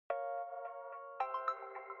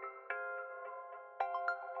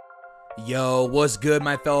Yo, what's good,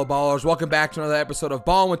 my fellow ballers? Welcome back to another episode of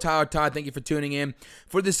Ballin' with Tyler Todd. Thank you for tuning in.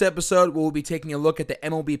 For this episode, we'll be taking a look at the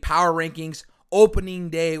MLB Power Rankings. Opening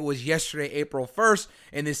day was yesterday, April 1st,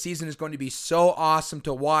 and this season is going to be so awesome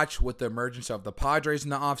to watch with the emergence of the Padres in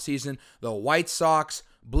the offseason, the White Sox,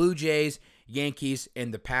 Blue Jays, Yankees,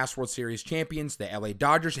 and the past World Series champions, the LA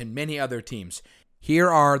Dodgers, and many other teams. Here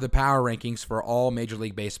are the power rankings for all Major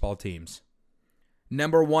League Baseball teams.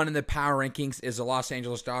 Number one in the power rankings is the Los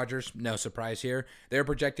Angeles Dodgers. No surprise here. Their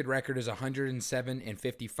projected record is 107-55,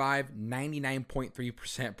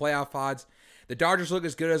 99.3% playoff odds. The Dodgers look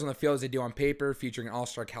as good as on the field as they do on paper, featuring an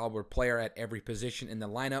all-star caliber player at every position in the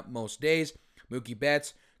lineup most days. Mookie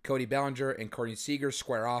Betts, Cody Bellinger, and Corey Seager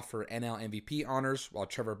square off for NL MVP honors, while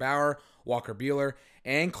Trevor Bauer, Walker Buehler,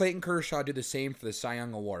 and Clayton Kershaw do the same for the Cy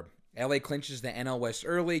Young Award. LA clinches the NL West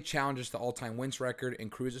early, challenges the all-time wins record, and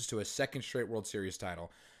cruises to a second straight World Series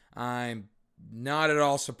title. I'm not at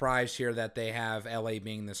all surprised here that they have LA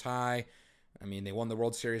being this high. I mean, they won the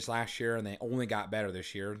World Series last year, and they only got better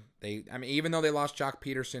this year. Even though they lost Jock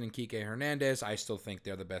Peterson and Kike Hernandez, I still think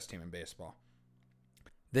they're the best team in baseball.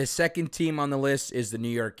 The second team on the list is the New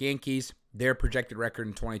York Yankees. Their projected record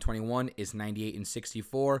in 2021 is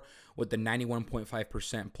 98-64, with a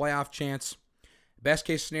 91.5% playoff chance. Best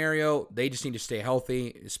case scenario, they just need to stay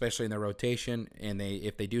healthy, especially in their rotation. And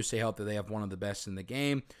if they do stay healthy, they have one of the best in the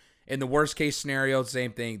game. In the worst case scenario,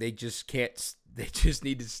 same thing. They can't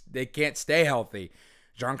stay healthy.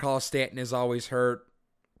 Giancarlo Stanton is always hurt.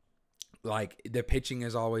 Like, the pitching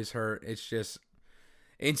is always hurt. It's just,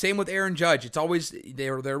 and same with Aaron Judge. It's always,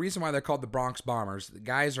 they're the reason why they're called the Bronx Bombers. The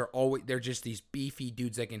guys are always, they're just these beefy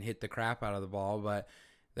dudes that can hit the crap out of the ball, but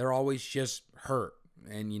they're always just hurt.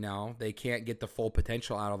 And, they can't get the full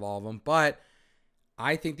potential out of all of them. But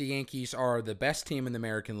I think the Yankees are the best team in the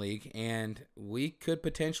American League, and we could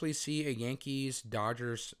potentially see a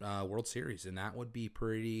Yankees-Dodgers World Series, and that would be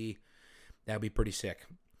pretty sick.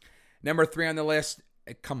 Number three on the list,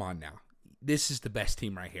 come on now. This is the best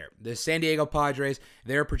team right here. The San Diego Padres,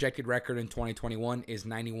 their projected record in 2021 is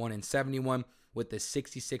 91-71, with a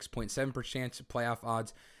 66.7% playoff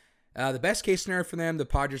odds. The best case scenario for them, the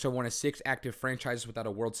Padres are one of 6 active franchises without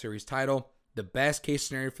a World Series title. The best case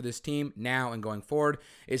scenario for this team now and going forward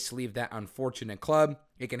is to leave that unfortunate club.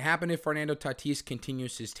 It can happen if Fernando Tatis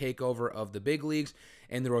continues his takeover of the big leagues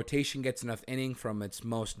and the rotation gets enough inning from its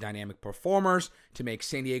most dynamic performers to make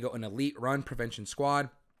San Diego an elite run prevention squad.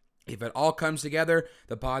 If it all comes together,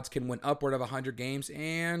 the Pods can win upward of 100 games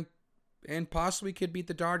and possibly could beat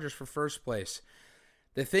the Dodgers for first place.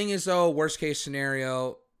 The thing is, though, worst case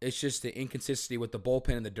scenario, it's just the inconsistency with the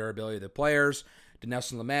bullpen and the durability of the players.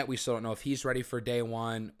 Dinelson Lamet, we still don't know if he's ready for day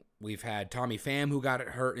one. We've had Tommy Pham, who got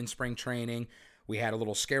hurt in spring training. We had a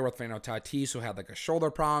little scare with Fernando Tatis, who had like a shoulder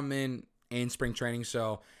problem in spring training.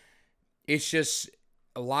 So it's just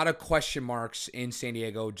a lot of question marks in San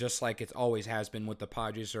Diego, just like it always has been with the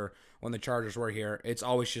Padres or when the Chargers were here. It's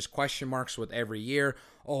always just question marks with every year.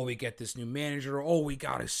 Oh, we get this new manager. Oh, we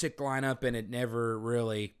got a sick lineup, and it never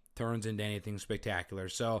really turns into anything spectacular.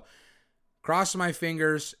 So, crossing my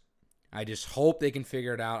fingers. I just hope they can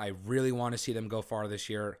figure it out. I really want to see them go far this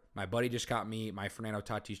year. My buddy just got me my Fernando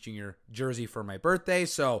Tatis Jr. jersey for my birthday,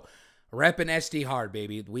 so repping SD hard,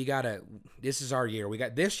 baby. This is our year. We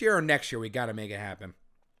got this year or next year, we got to make it happen.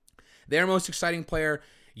 Their most exciting player,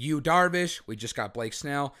 Yu Darvish. We just got Blake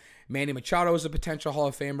Snell. Manny Machado is a potential Hall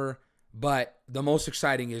of Famer. But the most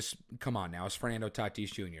exciting is, come on now, is Fernando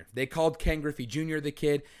Tatis Jr. They called Ken Griffey Jr. the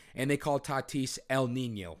kid, and they called Tatis El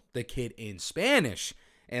Nino, the kid in Spanish.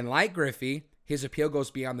 And like Griffey, his appeal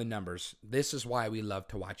goes beyond the numbers. This is why we love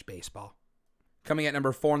to watch baseball. Coming at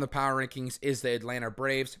number 4 in the power rankings is the Atlanta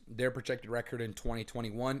Braves. Their projected record in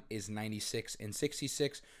 2021 is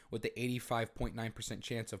 96-66, with the 85.9%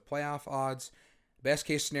 chance of playoff odds. Best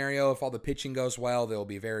case scenario, if all the pitching goes well, they'll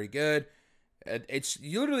be very good. It's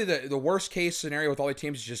literally the worst case scenario with all the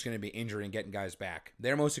teams is just going to be injury and getting guys back.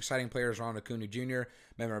 Their most exciting player is Ronald Acuna Jr.,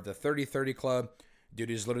 member of the 30-30 club.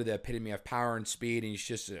 Dude is literally the epitome of power and speed, and he's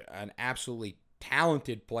just an absolutely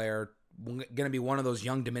talented player. Going to be one of those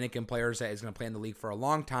young Dominican players that is going to play in the league for a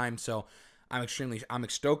long time. So I'm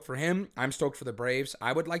stoked for him. I'm stoked for the Braves.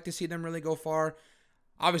 I would like to see them really go far.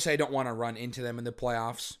 Obviously, I don't want to run into them in the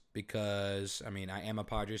playoffs because, I am a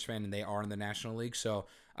Padres fan and they are in the National League. So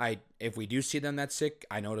if we do see them that sick,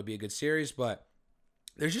 I know it'll be a good series. But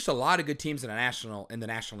there's just a lot of good teams in the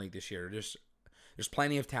National League this year. There's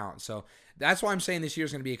plenty of talent. So that's why I'm saying this year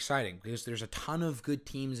is going to be exciting because there's a ton of good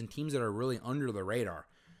teams and teams that are really under the radar.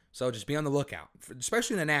 So just be on the lookout,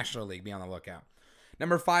 especially in the National League. Be on the lookout.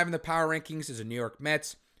 Number 5 in the power rankings is the New York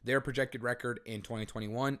Mets. Their projected record in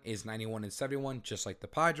 2021 is 91-71, just like the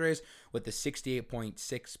Padres, with a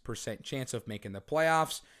 68.6% chance of making the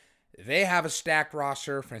playoffs. They have a stacked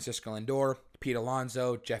roster: Francisco Lindor, Pete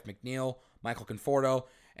Alonso, Jeff McNeil, Michael Conforto,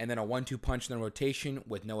 and then a 1-2 punch in the rotation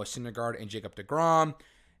with Noah Syndergaard and Jacob deGrom.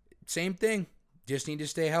 Same thing. Just need to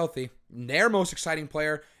stay healthy. Their most exciting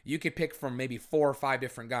player, you could pick from maybe 4 or 5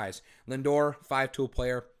 different guys. Lindor, 5-tool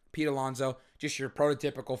player. Pete Alonso, just your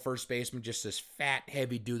prototypical first baseman, just this fat,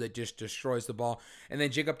 heavy dude that just destroys the ball. And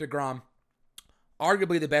then Jacob deGrom,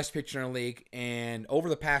 arguably the best pitcher in the league, and over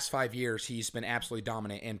the past 5 years, he's been absolutely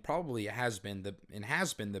dominant, and probably has been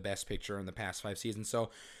the best pitcher in the past 5 seasons. So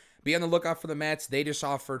be on the lookout for the Mets. They just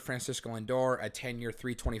offered Francisco Lindor a 10-year,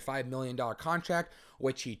 $325 million contract,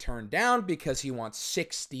 which he turned down because he wants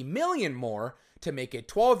 $60 million more to make it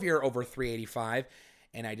 12-year over $385.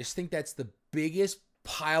 And I just think that's the biggest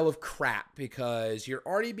pile of crap, because you're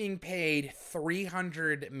already being paid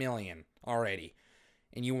 $300 million already,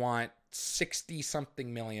 and you want 60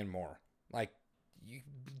 something million more. Like, you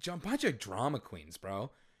bunch of drama queens, bro.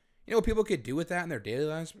 You know what people could do with that in their daily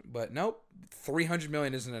lives, but nope, $300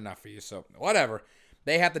 million isn't enough for you. So whatever,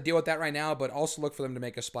 they have to deal with that right now, but also look for them to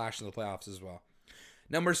make a splash in the playoffs as well.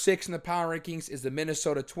 Number 6 in the power rankings is the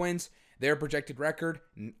Minnesota Twins. Their projected record,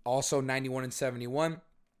 also 91-71,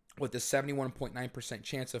 with a 71.9%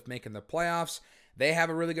 chance of making the playoffs. They have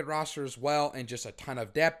a really good roster as well, and just a ton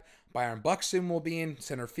of depth. Byron Buxton will be in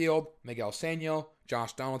center field, Miguel Sano,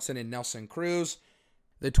 Josh Donaldson, and Nelson Cruz.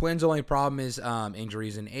 The Twins' only problem is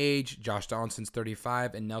injuries and age. Josh Donaldson's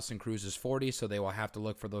 35 and Nelson Cruz is 40, so they will have to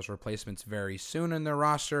look for those replacements very soon in their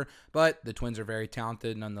roster. But the Twins are very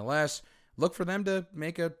talented nonetheless. Look for them to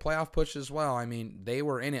make a playoff push as well. I mean, they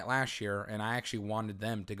were in it last year, and I actually wanted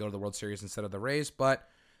them to go to the World Series instead of the Rays, but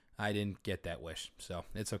I didn't get that wish, so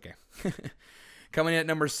it's okay. Coming in at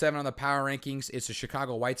number 7 on the power rankings, it's the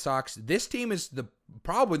Chicago White Sox. This team is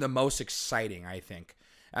probably the most exciting, I think,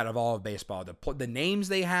 out of all of baseball. The names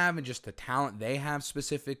they have and just the talent they have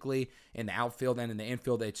specifically in the outfield and in the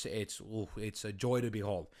infield, it's a joy to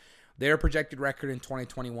behold. Their projected record in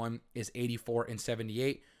 2021 is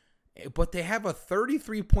 84-78, but they have a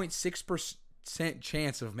 33.6%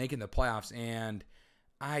 chance of making the playoffs, and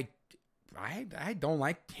I don't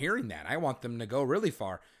like hearing that. I want them to go really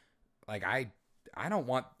far. Like, I don't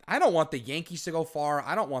want the Yankees to go far.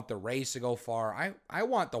 I don't want the Rays to go far. I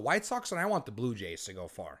want the White Sox and I want the Blue Jays to go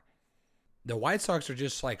far. The White Sox are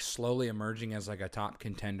just like slowly emerging as like a top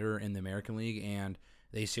contender in the American League, and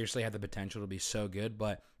they seriously have the potential to be so good.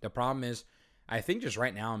 But the problem is, I think just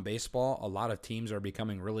right now in baseball, a lot of teams are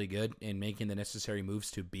becoming really good and making the necessary moves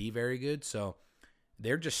to be very good. So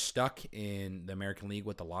they're just stuck in the American League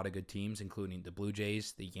with a lot of good teams, including the Blue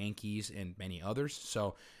Jays, the Yankees, and many others.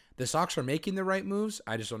 So the Sox are making the right moves.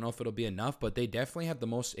 I just don't know if it'll be enough, but they definitely have the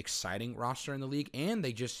most exciting roster in the league, and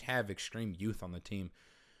they just have extreme youth on the team.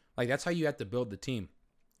 Like, that's how you have to build the team.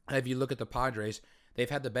 If you look at the Padres, they've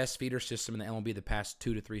had the best feeder system in the MLB the past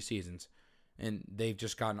 2 to 3 seasons, and they've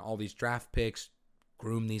just gotten all these draft picks,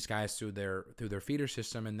 groomed these guys through their feeder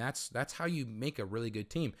system, and that's how you make a really good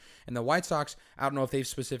team. And the White Sox, I don't know if they've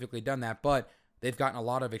specifically done that, but they've gotten a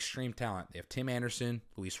lot of extreme talent. They have Tim Anderson,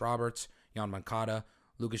 Luis Roberts, Yoan Moncada,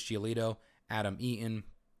 Lucas Giolito, Adam Eaton,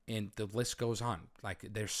 and the list goes on. Like,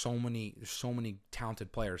 there's so many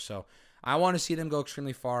talented players. So I want to see them go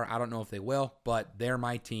extremely far. I don't know if they will, but they're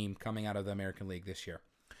my team coming out of the American League this year.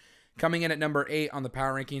 Coming in at number 8 on the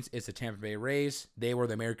power rankings is the Tampa Bay Rays. They were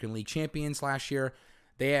the American League champions last year.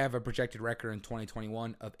 They have a projected record in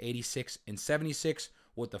 2021 of 86-76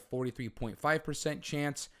 with a 43.5%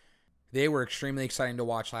 chance. They were extremely exciting to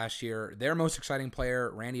watch last year. Their most exciting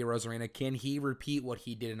player, Randy Arozarena, can he repeat what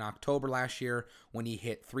he did in October last year when he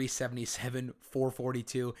hit 377,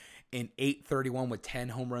 442, and 831 with 10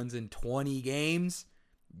 home runs in 20 games?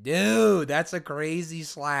 Dude, that's a crazy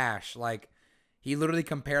slash. Like, he literally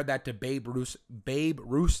compared that to Babe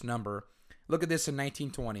Ruth's number. Look at this in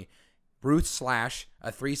 1920. Ruth slash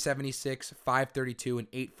a 376, 532, and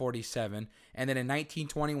 847. And then in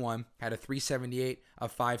 1921, had a 378, a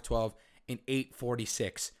 512, and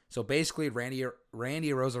 846. So basically, Randy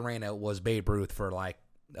Arozarena was Babe Ruth for like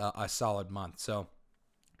a solid month. So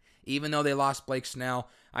even though they lost Blake Snell,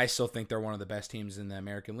 I still think they're one of the best teams in the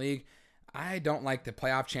American League. I don't like the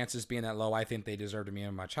playoff chances being that low. I think they deserve to be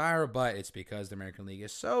much higher, but it's because the American League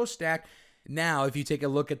is so stacked. Now, if you take a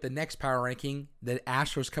look at the next power ranking, the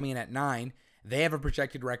Astros coming in at 9, they have a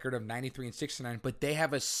projected record of 93-69, but they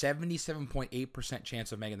have a 77.8%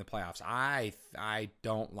 chance of making the playoffs. I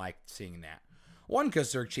don't like seeing that. 1,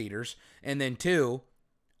 because they're cheaters, and then 2,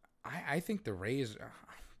 I think the Rays,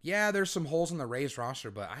 Yeah, there's some holes in the Rays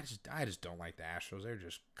roster, but I just don't like the Astros. They're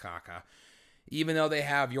just caca. Even though they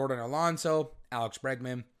have Jordan Alonso, Alex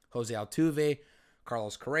Bregman, Jose Altuve,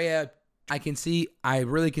 Carlos Correa, I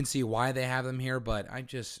really can see why they have them here, but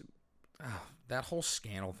that whole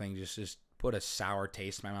scandal thing just put a sour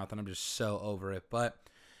taste in my mouth, and I'm just so over it. But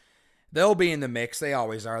they'll be in the mix. They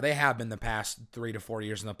always are. They have been the past 3 to 4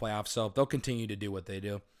 years in the playoffs, so they'll continue to do what they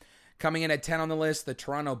do. Coming in at 10 on the list, the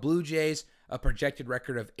Toronto Blue Jays, a projected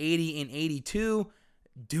record of 80 and 82,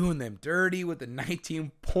 doing them dirty with a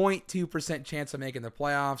 19.2% chance of making the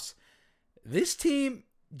playoffs. This team,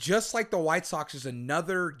 just like the White Sox, is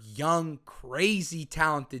another young, crazy,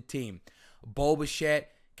 talented team. Bo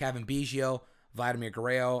Bichette, Kevin Biggio, Vladimir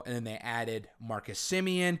Guerrero, and then they added Marcus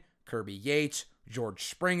Semien, Kirby Yates, George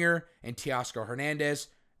Springer, and Teoscar Hernandez.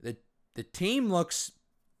 The team looks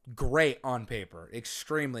great on paper,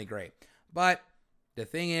 extremely great. But the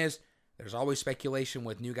thing is, there's always speculation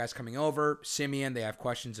with new guys coming over. Semien, they have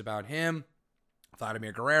questions about him.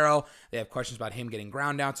 Vladimir Guerrero, they have questions about him getting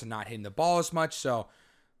ground outs and not hitting the ball as much. So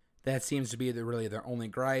that seems to be really their only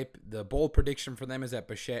gripe. The bold prediction for them is that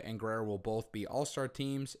Bichette and Guerrero will both be all-star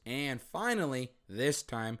teams. And finally, this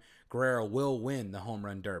time, Guerrero will win the home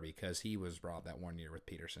run derby because he was robbed that one year with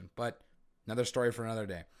Peterson. But another story for another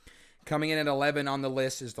day. Coming in at 11 on the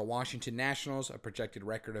list is the Washington Nationals, a projected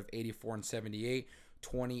record of 84 and 78,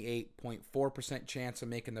 28.4% chance of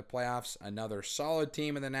making the playoffs. Another solid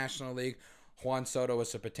team in the National League. Juan Soto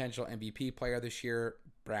is a potential MVP player this year.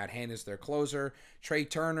 Brad Hand is their closer. Trey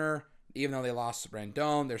Turner, even though they lost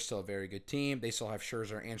Rendon, they're still a very good team. They still have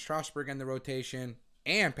Scherzer and Strasburg in the rotation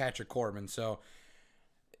and Patrick Corbin. So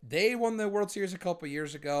they won the World Series a couple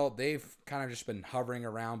years ago. They've kind of just been hovering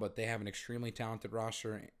around, but they have an extremely talented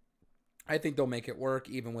roster. I think they'll make it work,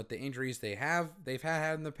 even with the injuries they've had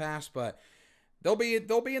in the past. But they'll be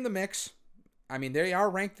in the mix. I mean, they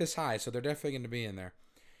are ranked this high, so they're definitely going to be in there.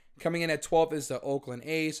 Coming in at 12 is the Oakland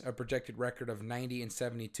A's, a projected record of 90 and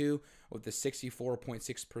 72 with a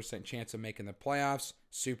 64.6% chance of making the playoffs.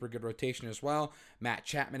 Super good rotation as well. Matt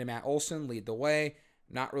Chapman and Matt Olson lead the way.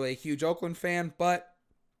 Not really a huge Oakland fan, but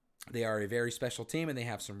they are a very special team, and they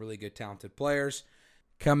have some really good, talented players.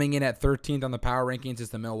 Coming in at 13th on the power rankings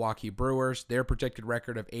is the Milwaukee Brewers. Their projected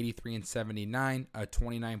record of 83 and 79, a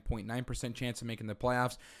 29.9% chance of making the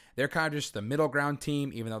playoffs. They're kind of just the middle ground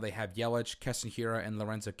team, even though they have Yelich, Keston Hiura, and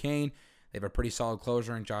Lorenzo Cain. They have a pretty solid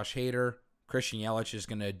closer in Josh Hader. Christian Yelich is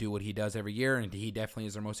going to do what he does every year, and he definitely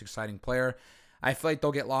is their most exciting player. I feel like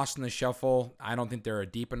they'll get lost in the shuffle. I don't think they're a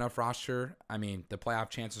deep enough roster. I mean, the playoff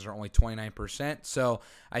chances are only 29%, so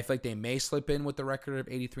I feel like they may slip in with the record of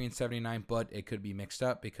 83 and 79, but it could be mixed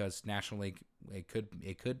up because National League, it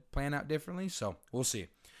could plan out differently, so we'll see.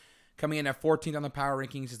 Coming in at 14th on the power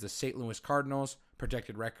rankings is the St. Louis Cardinals,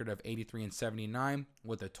 projected record of 83 and 79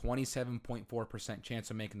 with a 27.4% chance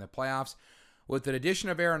of making the playoffs. With the addition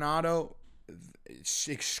of Arenado,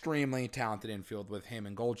 extremely talented infield with him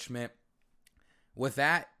and Goldschmidt. With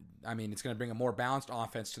that, I mean, it's going to bring a more balanced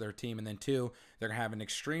offense to their team. And then, two, they're going to have an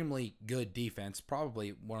extremely good defense, probably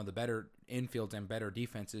one of the better infields and better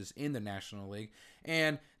defenses in the National League.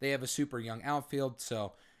 And they have a super young outfield.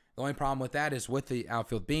 So the only problem with that is with the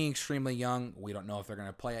outfield being extremely young, we don't know if they're going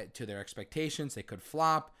to play it to their expectations. They could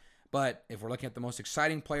flop. But if we're looking at the most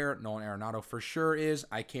exciting player, Nolan Arenado for sure is.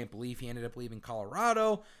 I can't believe he ended up leaving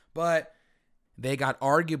Colorado. But they got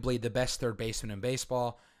arguably the best third baseman in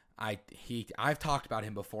baseball. I've talked about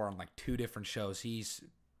him before on like 2 different shows.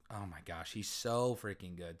 Oh my gosh, he's so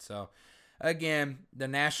freaking good. So again, the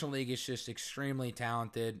National League is just extremely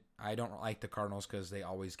talented. I don't like the Cardinals because they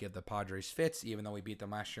always give the Padres fits, even though we beat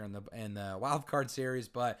them last year in the wild card series.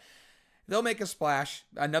 But they'll make a splash.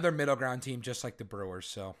 Another middle ground team just like the Brewers.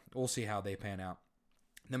 So we'll see how they pan out.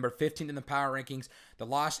 Number 15 in the power rankings, the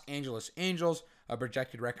Los Angeles Angels, a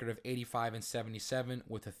projected record of 85 and 77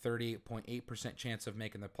 with a 38.8% chance of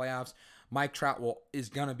making the playoffs. Mike Trout is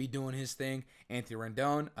going to be doing his thing. Anthony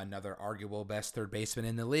Rendon, another arguable best third baseman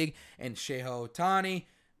in the league. And Shohei Ohtani,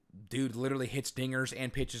 dude literally hits dingers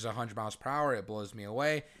and pitches 100 miles per hour. It blows me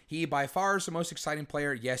away. He by far is the most exciting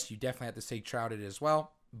player. Yes, you definitely have to say Trout it as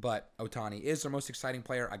well. But Ohtani is the most exciting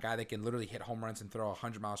player. A guy that can literally hit home runs and throw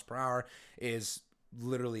 100 miles per hour is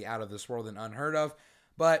literally out of this world and unheard of.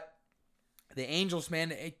 But the Angels,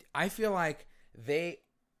 man, I feel like they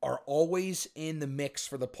are always in the mix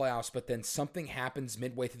for the playoffs, but then something happens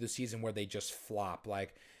midway through the season where they just flop.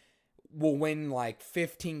 Like, we'll win like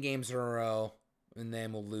 15 games in a row, and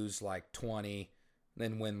then we'll lose like 20,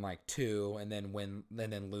 then win like 2, and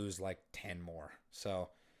then lose like 10 more. So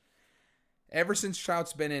Ever since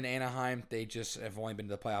Trout's been in Anaheim, they just have only been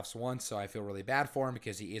to the playoffs once, so I feel really bad for him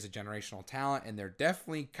because he is a generational talent, and they're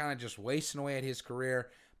definitely kind of just wasting away at his career.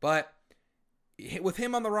 But with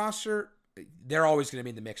him on the roster, they're always going to be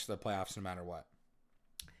in the mix for the playoffs no matter what.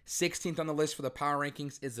 16th on the list for the power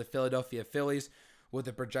rankings is the Philadelphia Phillies with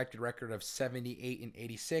a projected record of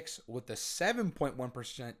 78-86 with a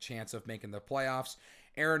 7.1% chance of making the playoffs.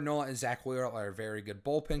 Aaron Nola and Zach Wheeler are a very good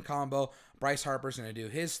bullpen combo. Bryce Harper's going to do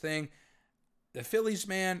his thing. The Phillies,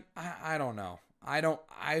 man, I don't know.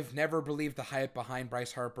 I've never believed the hype behind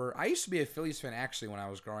Bryce Harper. I used to be a Phillies fan actually when I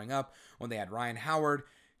was growing up, when they had Ryan Howard,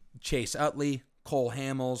 Chase Utley, Cole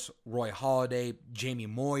Hamels, Roy Halladay, Jamie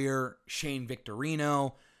Moyer, Shane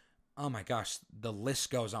Victorino. Oh my gosh, the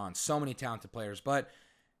list goes on. So many talented players, but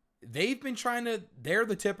they're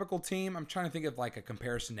the typical team. I'm trying to think of like a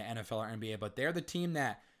comparison to NFL or NBA, but they're the team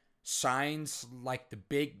that signs like the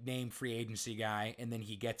big name free agency guy, and then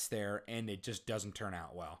he gets there and it just doesn't turn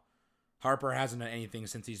out well. Harper hasn't done anything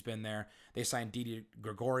since he's been there. They signed Didi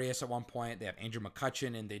Gregorius at one point. They have Andrew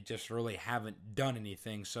McCutchen, and they just really haven't done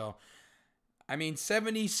anything. So,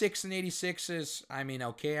 76-86 is,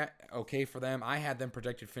 okay for them. I had them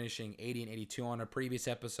projected finishing 80-82 on a previous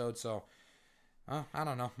episode. So, I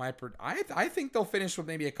don't know. I think they'll finish with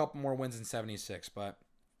maybe a couple more wins than 76, but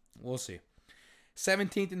we'll see.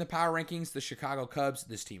 17th in the power rankings, the Chicago Cubs.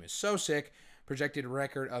 This team is so sick. Projected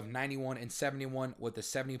record of 91-71 with a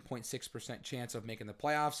 70.6% chance of making the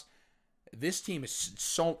playoffs. This team is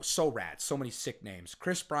so rad. So many sick names.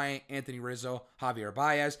 Chris Bryant, Anthony Rizzo, Javier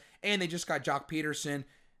Baez, and they just got Jock Peterson.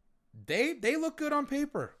 They look good on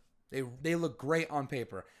paper. They look great on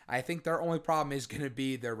paper. I think their only problem is going to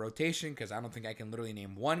be their rotation because I don't think I can literally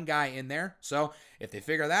name one guy in there. So if they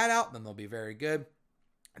figure that out, then they'll be very good.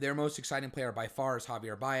 Their most exciting player by far is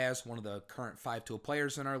Javier Baez, one of the current 5-tool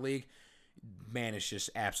players in our league. Man, it's just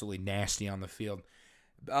absolutely nasty on the field.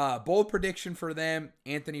 Bold prediction for them,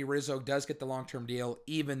 Anthony Rizzo does get the long-term deal,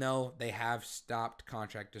 even though they have stopped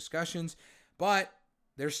contract discussions. But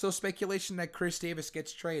there's still speculation that Chris Davis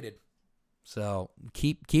gets traded. So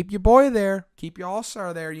keep your boy there. Keep your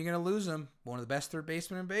all-star there. You're going to lose him. One of the best third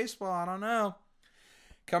basemen in baseball. I don't know.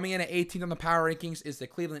 Coming in at 18th on the power rankings is the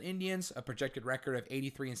Cleveland Indians, a projected record of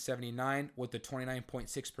 83-79 with a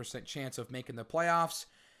 29.6% chance of making the playoffs.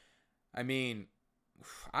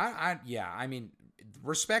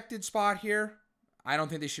 Respected spot here. I don't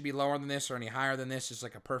think they should be lower than this or any higher than this. It's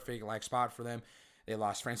like a perfect spot for them. They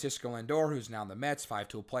lost Francisco Lindor, who's now in the Mets,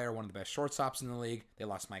 5-tool player, one of the best shortstops in the league. They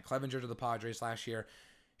lost Mike Clevenger to the Padres last year.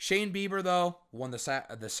 Shane Bieber, though, won the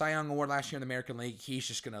Cy Young Award last year in the American League. He's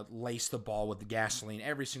just going to lace the ball with the gasoline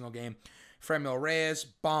every single game. Franmil Reyes,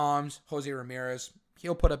 bombs. Jose Ramirez,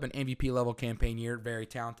 he'll put up an MVP level campaign year. Very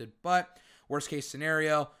talented. But worst case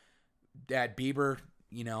scenario, that Bieber,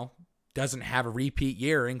 doesn't have a repeat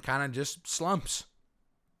year and kind of just slumps.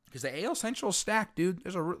 Because the AL Central is stacked, dude.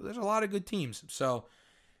 There's a lot of good teams. So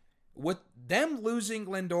with them losing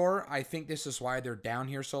Lindor, I think this is why they're down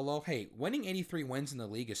here so low. Hey, winning 83 wins in the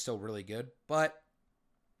league is still really good, but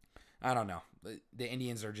I don't know. The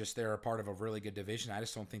Indians they're a part of a really good division. I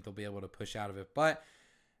just don't think they'll be able to push out of it. But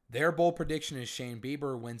their bold prediction is Shane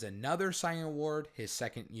Bieber wins another Cy Young Award, his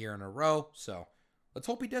second year in a row. So let's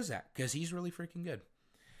hope he does that because he's really freaking good.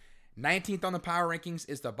 19th on the power rankings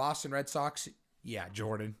is the Boston Red Sox. Yeah,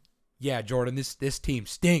 Jordan, this team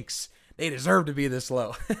stinks. They deserve to be this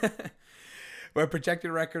low. But projected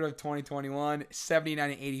record of 2021,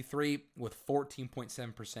 79-83 with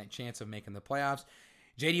 14.7% chance of making the playoffs.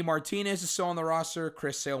 JD Martinez is still on the roster.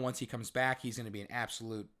 Chris Sale, once he comes back, he's going to be an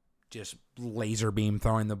absolute just laser beam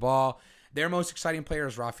throwing the ball. Their most exciting player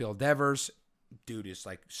is Rafael Devers. Dude is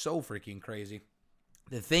so freaking crazy.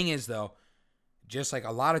 The thing is, though, just like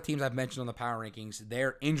a lot of teams I've mentioned on the power rankings,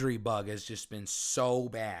 their injury bug has just been so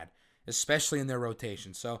bad, especially in their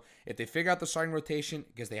rotation. So if they figure out the starting rotation,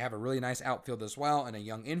 because they have a really nice outfield as well and a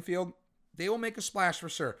young infield, they will make a splash for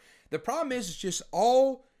sure. The problem is it's just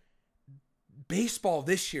all baseball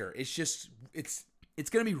this year. It's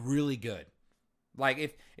going to be really good.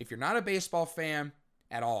 Like if you're not a baseball fan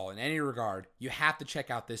at all in any regard, you have to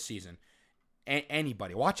check out this season.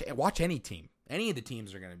 Anybody, watch any team. Any of the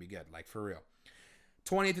teams are going to be good, for real.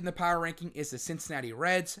 20th in the power ranking is the Cincinnati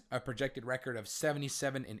Reds, a projected record of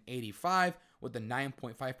 77-85 with a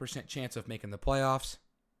 9.5% chance of making the playoffs.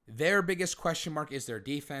 Their biggest question mark is their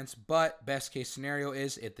defense, but best case scenario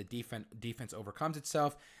is if the defense overcomes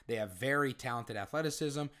itself. They have very talented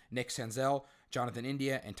athleticism. Nick Senzel, Jonathan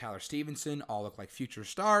India, and Tyler Stevenson all look like future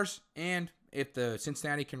stars, and if the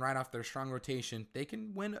Cincinnati can ride off their strong rotation, they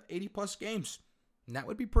can win 80-plus games. And that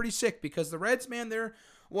would be pretty sick because the Reds, man, they're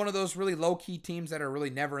one of those really low-key teams that are really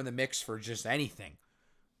never in the mix for just anything.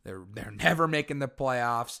 They're never making the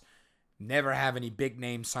playoffs, never have any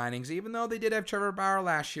big-name signings, even though they did have Trevor Bauer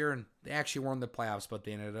last year, and they actually won the playoffs, but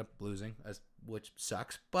they ended up losing, which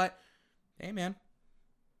sucks. But, hey, man,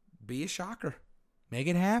 be a shocker. Make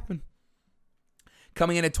it happen.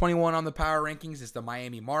 Coming in at 21 on the power rankings is the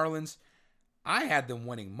Miami Marlins. I had them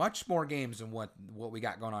winning much more games than what we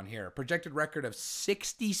got going on here. Projected record of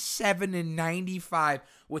 67-95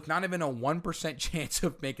 with not even a 1% chance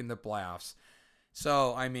of making the playoffs.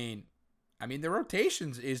 So, I mean, their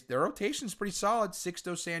rotation's pretty solid.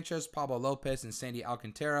 Sixto Sanchez, Pablo Lopez, and Sandy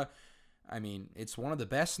Alcantara. I mean, it's one of the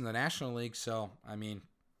best in the National League. So, I mean,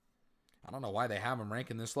 I don't know why they have them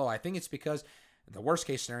ranking this low. I think it's because the worst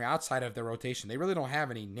case scenario outside of their rotation, they really don't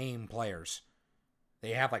have any name players.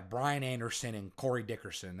 They have like Brian Anderson and Corey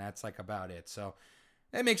Dickerson. That's like about it. So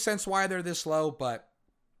that makes sense why they're this low, but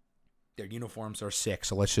their uniforms are sick.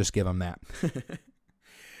 So let's just give them that.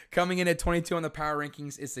 Coming in at 22 on the power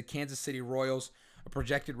rankings is the Kansas City Royals, a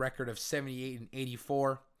projected record of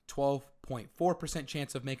 78-84, 12.4%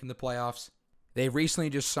 chance of making the playoffs. They recently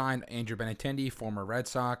just signed Andrew Benintendi, former Red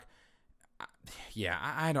Sox. Yeah,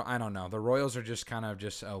 I don't know. The Royals are just kind of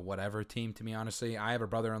just a whatever team to me, honestly. I have a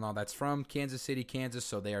brother-in-law that's from Kansas City, Kansas,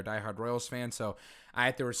 so they are diehard Royals fans. So I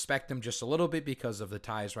have to respect them just a little bit because of the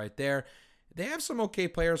ties right there. They have some okay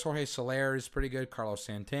players. Jorge Soler is pretty good. Carlos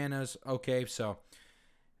Santana's okay. So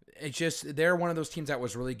it's just they're one of those teams that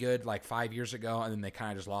was really good like 5 years ago, and then they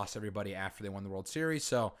kind of just lost everybody after they won the World Series.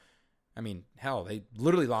 So, I mean, hell, they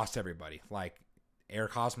literally lost everybody. Like,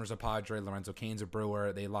 Eric Hosmer's a Padre, Lorenzo Cain's a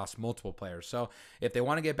Brewer. They lost multiple players. So if they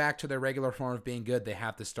want to get back to their regular form of being good, they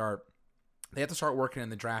have to start working in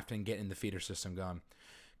the draft and getting the feeder system going.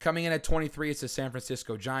 Coming in at 23, it's the San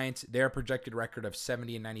Francisco Giants. Their projected record of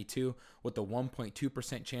 70-92 with a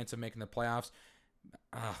 1.2% chance of making the playoffs.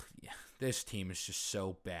 This team is just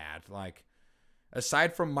so bad. Like,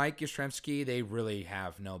 aside from Mike Yastrzemski, they really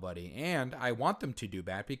have nobody. And I want them to do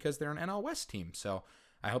bad because they're an NL West team. So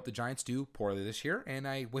I hope the Giants do poorly this year, and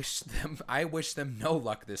I wish them no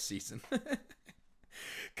luck this season.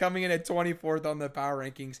 Coming in at 24th on the power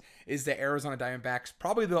rankings is the Arizona Diamondbacks,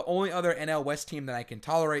 probably the only other NL West team that I can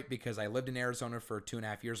tolerate because I lived in Arizona for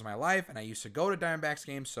 2.5 years of my life, and I used to go to Diamondbacks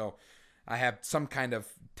games, so I have some kind of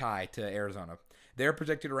tie to Arizona. Their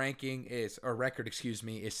projected record is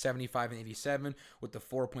 75-87 with the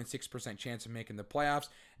 4.6% chance of making the playoffs.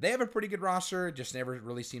 They have a pretty good roster, it just never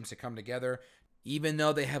really seems to come together. Even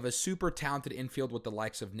though they have a super talented infield with the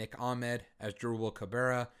likes of Nick Ahmed, Asdrubal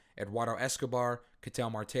Cabrera, Eduardo Escobar, Ketel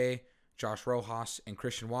Marte, Josh Rojas, and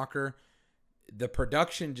Christian Walker, the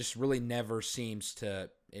production just really never seems to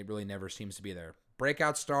be there.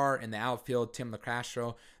 Breakout star in the outfield, Tim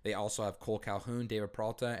LaCastro. They also have Cole Calhoun, David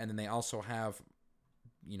Peralta, and then they also have,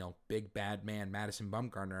 big bad man Madison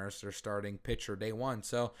Bumgarner as their starting pitcher day one.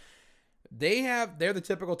 So they're the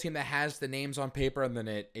typical team that has the names on paper and then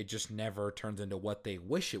it just never turns into what they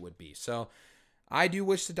wish it would be. So I do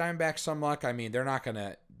wish the Diamondbacks some luck. I mean, they're not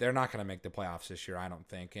gonna make the playoffs this year, I don't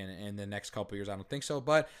think. And in the next couple years, I don't think so.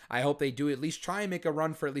 But I hope they do at least try and make a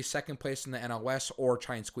run for at least second place in the NL West or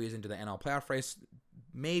try and squeeze into the NL playoff race.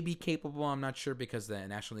 Maybe capable, I'm not sure because the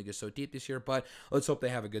National League is so deep this year. But let's hope they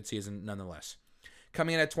have a good season nonetheless.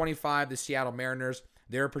 Coming in at 25, the Seattle Mariners.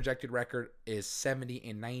 Their projected record is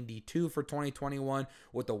 70-92 for 2021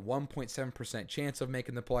 with a 1.7% chance of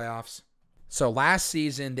making the playoffs. So last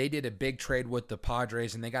season, they did a big trade with the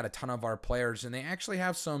Padres, and they got a ton of our players, and they actually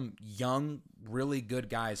have some young, really good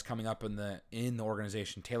guys coming up in the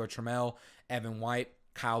organization. Taylor Trammell, Evan White,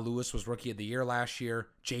 Kyle Lewis was Rookie of the Year last year,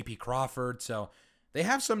 J.P. Crawford. So they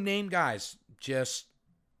have some named guys,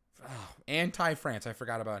 and Ty France. I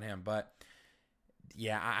forgot about him, but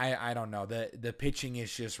yeah, I don't know. The pitching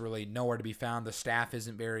is just really nowhere to be found. The staff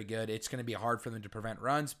isn't very good. It's going to be hard for them to prevent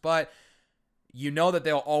runs, but you know that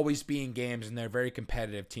they'll always be in games, and they're a very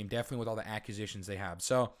competitive team, definitely with all the acquisitions they have.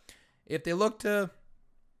 So if they look to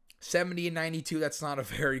 70-92, that's not a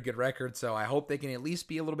very good record, so I hope they can at least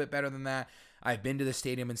be a little bit better than that. I've been to the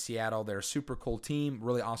stadium in Seattle. They're a super cool team,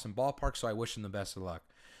 really awesome ballpark, so I wish them the best of luck.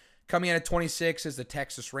 Coming in at 26 is the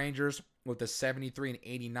Texas Rangers with a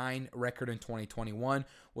 73-89 record in 2021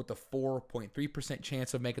 with a 4.3%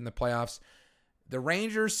 chance of making the playoffs. The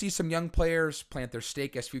Rangers see some young players plant their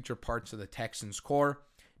stake as future parts of the Texans core.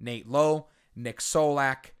 Nate Lowe, Nick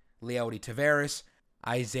Solak, Leody Taveras,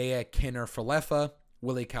 Isaiah Kinner-Falefa,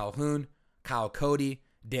 Willie Calhoun, Kyle Cody,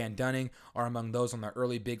 Dan Dunning are among those on the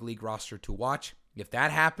early big league roster to watch. If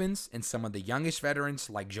that happens and some of the youngest veterans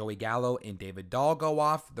like Joey Gallo and David Dahl go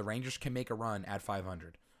off, the Rangers can make a run at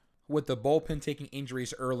 500. with the bullpen taking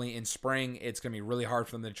injuries early in spring, it's going to be really hard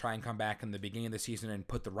for them to try and come back in the beginning of the season and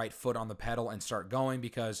put the right foot on the pedal and start going,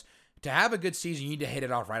 because to have a good season, you need to hit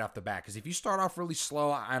it off right off the bat. Because if you start off really slow,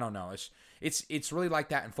 I don't know. It's really like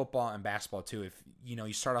that in football and basketball too. If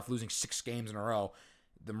you start off losing 6 games in a row,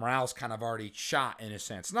 the morale's kind of already shot in a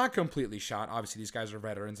sense. Not completely shot. Obviously, these guys are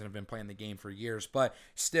veterans and have been playing the game for years, but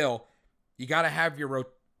still, you got to have your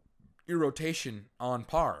rotation on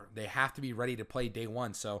par. They have to be ready to play day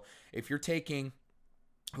one. So if you're taking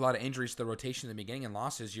a lot of injuries to the rotation in the beginning and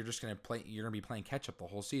losses, you're going to be playing catch up the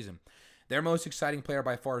whole season. Their most exciting player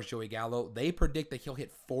by far is Joey Gallo. They predict that he'll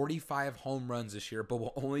hit 45 home runs this year, but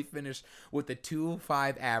will only finish with a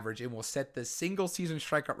 2.5 average and will set the single season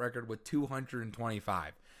strikeout record with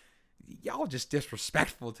 225. Y'all just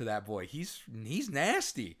disrespectful to that boy. He's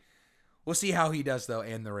nasty. We'll see how he does though,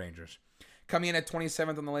 and the Rangers. Coming in at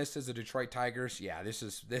 27th on the list is the Detroit Tigers. Yeah, this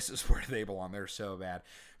is where they belong. They're so bad.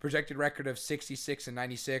 Projected record of 66 and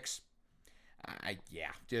 96.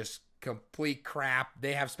 Just complete crap.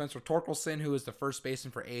 They have Spencer Torkelson, who is the first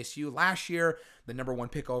baseman for ASU last year, the number 1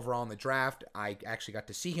 pick overall in the draft. I actually got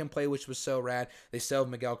to see him play, which was so rad. They still have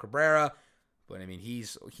Miguel Cabrera, but I mean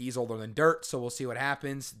he's older than dirt, so we'll see what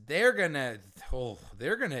happens. It's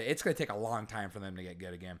gonna take a long time for them to get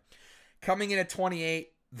good again. Coming in at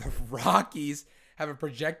 28, the Rockies have a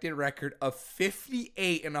projected record of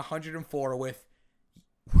 58 and 104 with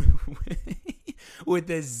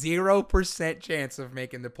a 0% chance of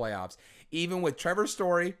making the playoffs. Even with Trevor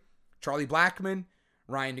Story, Charlie Blackmon,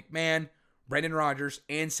 Ryan McMahon, Brendan Rodgers,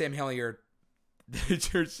 and Sam Hilliard,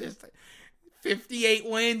 there's just 58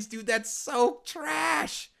 wins, dude. That's so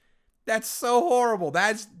trash. That's so horrible.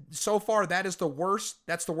 That is the worst.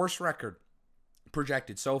 That's the worst record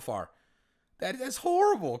projected so far. That's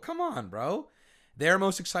horrible. Come on, bro. Their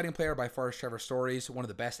most exciting player by far is Trevor Story, one of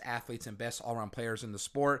the best athletes and best all-around players in the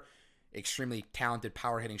sport. Extremely talented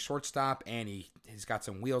power-hitting shortstop, and he's got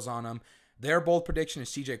some wheels on him. Their bold prediction is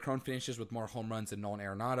CJ Cron finishes with more home runs than Nolan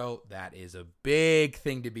Arenado. That is a big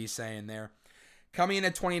thing to be saying there. Coming in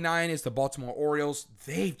at 29 is the Baltimore Orioles.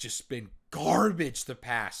 They've just been garbage the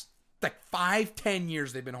past 5-10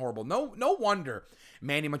 years. They've been horrible. No wonder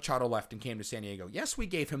Manny Machado left and came to San Diego. Yes, we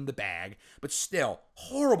gave him the bag, but still,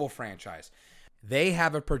 horrible franchise. They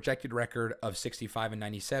have a projected record of 65 and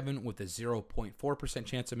 97 with a 0.4%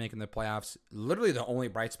 chance of making the playoffs. Literally the only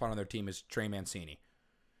bright spot on their team is Trey Mancini.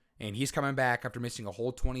 And he's coming back after missing a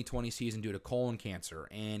whole 2020 season due to colon cancer.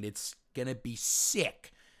 And it's going to be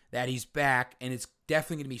sick that he's back. And it's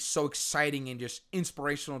definitely going to be so exciting and just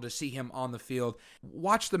inspirational to see him on the field.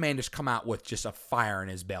 Watch the man just come out with just a fire in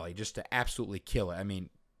his belly just to absolutely kill it. I mean,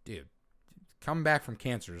 dude, coming back from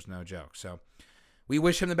cancer is no joke. So we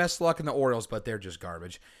wish him the best of luck in the Orioles, but they're just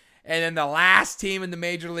garbage. And then the last team in the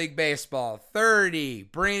Major League Baseball, 30,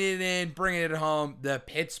 bringing it home, the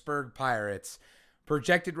Pittsburgh Pirates.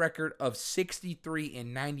 Projected record of 63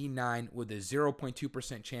 and 99 with a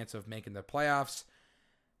 0.2% chance of making the playoffs.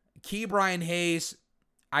 Ke'Bryan Hayes,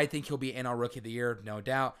 I think he'll be NL Rookie of the Year, no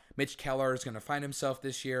doubt. Mitch Keller is going to find himself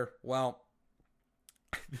this year. Well,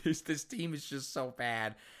 this team is just so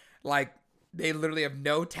bad. Like, they literally have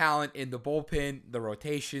no talent in the bullpen, the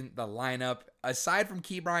rotation, the lineup. Aside from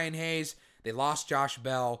Ke'Bryan Hayes, they lost Josh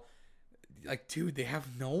Bell. Like, dude, they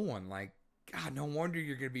have no one. Like, God, no wonder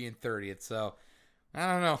you're going to be in 30th. So,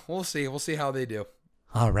 I don't know. We'll see. We'll see how they do.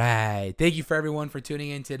 All right. Thank you for everyone for tuning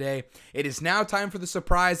in today. It is now time for the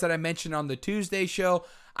surprise that I mentioned on the Tuesday show.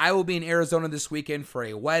 I will be in Arizona this weekend for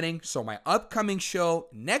a wedding, so my upcoming show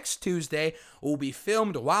next Tuesday will be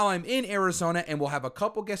filmed while I'm in Arizona, and we'll have a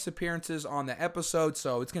couple guest appearances on the episode,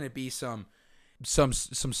 so it's going to be some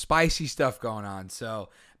spicy stuff going on. So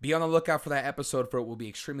be on the lookout for that episode, for it will be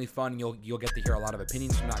extremely fun. You'll get to hear a lot of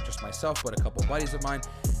opinions from not just myself, but a couple buddies of mine.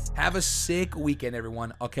 Have a sick weekend,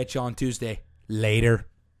 everyone. I'll catch you on Tuesday. Later.